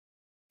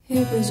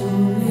It was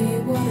only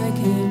what I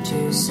came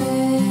to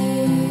say,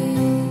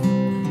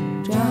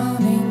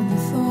 drowning the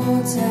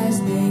thoughts as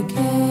they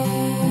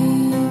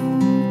came.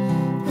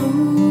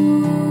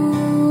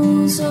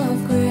 Rules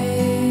of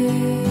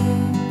grey,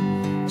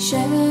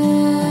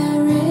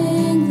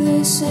 sharing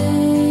the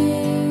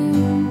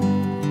same.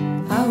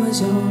 I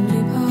was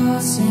only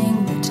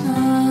passing the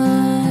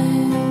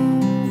time,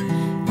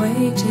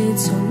 waited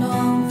so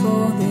long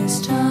for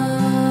this time.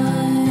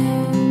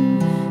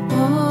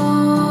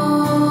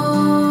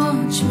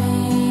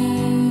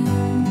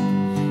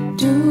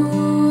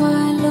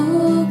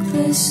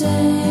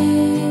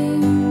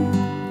 Same.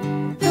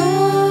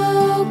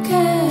 How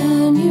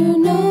can you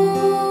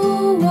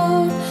know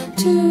what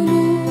to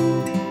do?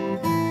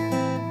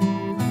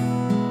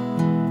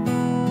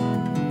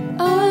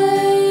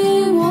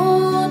 I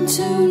want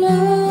to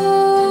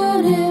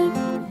learn it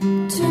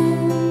too.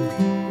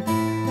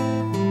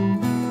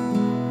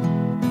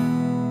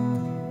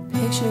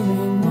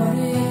 Picturing what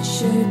it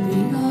should be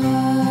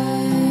like,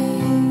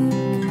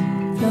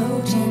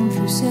 floating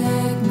through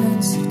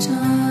segments of time.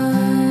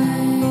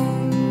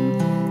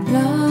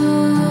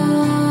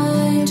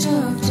 Light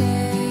of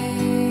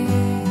day,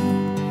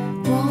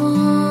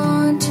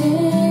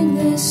 wanting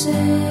the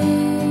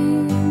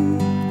same,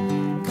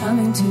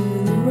 coming to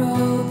the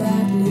road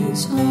that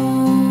leads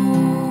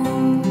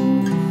home.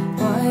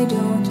 Why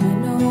don't I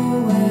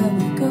know where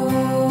we go?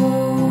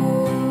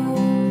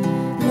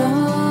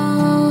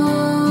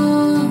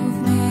 Love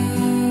me,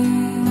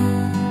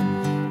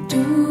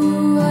 do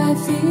I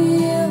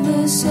feel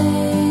the same?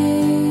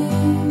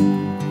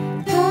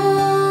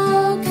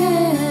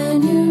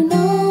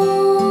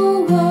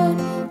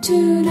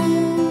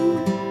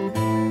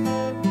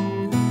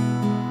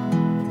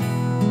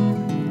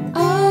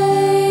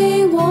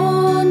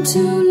 To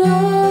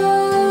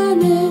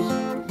learn it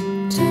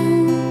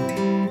too.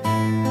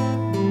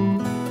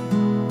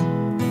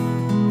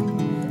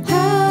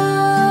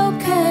 How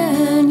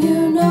can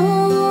you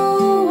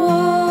know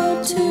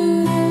what to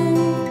do?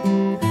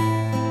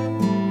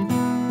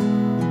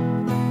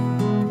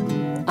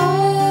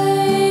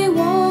 I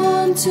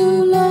want to